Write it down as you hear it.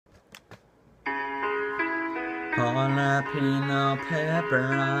Jalapeno pepper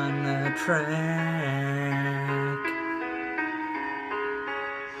on the track.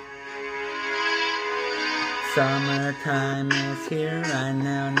 Summertime is here right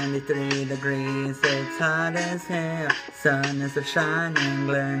now, 93 degrees, it's hot as hell. Sun is shining,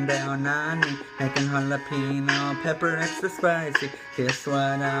 glaring down on me, making jalapeno pepper extra spicy. Guess what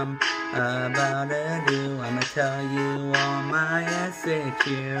I'm about to do? I'ma tell you all my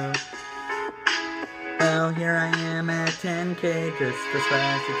SHU. Well, here I am at 10K, just a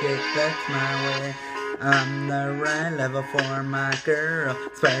spicy kick, that's my way. I'm the right level for my girl,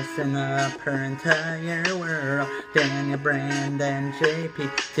 spicing up her entire world. Daniel, Brand, and JP,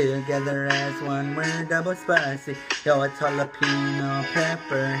 together as one, we're double spicy. Yo, it's jalapeno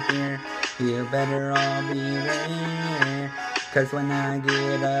pepper here, you better all beware. Cause when I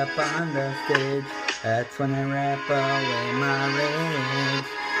get up on the stage, that's when I rap away my rage.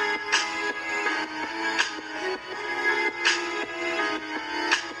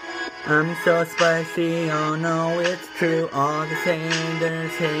 I'm so spicy, oh no, it's true. All the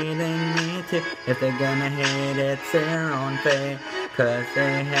haters hating me too. If they're gonna hate, it's their own fate, cause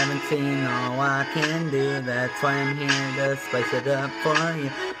they haven't seen all I can do. That's why I'm here to spice it up for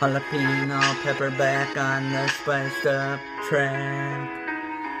you. Jalapeno pepper back on the spiced up track.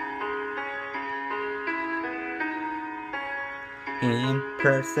 In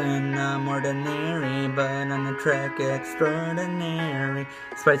person I'm ordinary, but on the track extraordinary.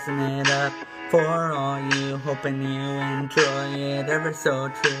 Spicing it up for all you, hoping you enjoy it ever so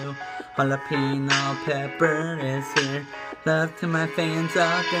true. Jalapeno pepper is here, love to my fans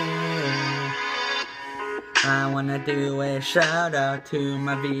out there. I wanna do a shout out to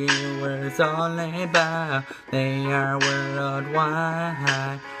my viewers all about. They are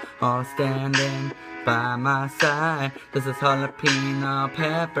worldwide, all standing by my side. This is jalapeno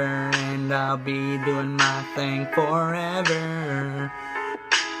pepper, and I'll be doing my thing forever.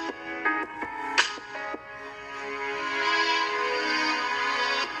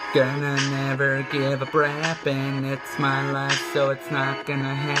 Gonna never give up rapping, it's my life so it's not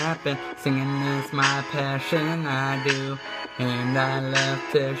gonna happen. Singing is my passion, I do, and I love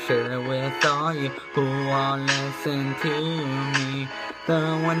to share it with all you who all listen to me. The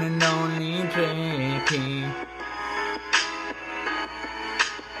one and only JP.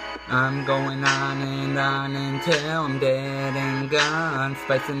 I'm going on and on until I'm dead and gone,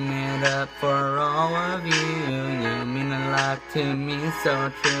 spicing it up for all of you. You mean a lot to me, so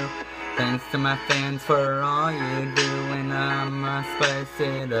true. Thanks to my fans for all you do, and I'ma spice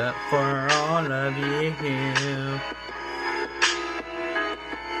it up for all of you.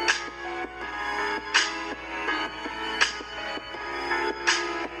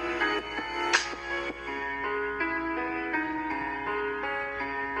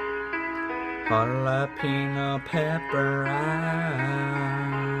 Jalapeno pepper.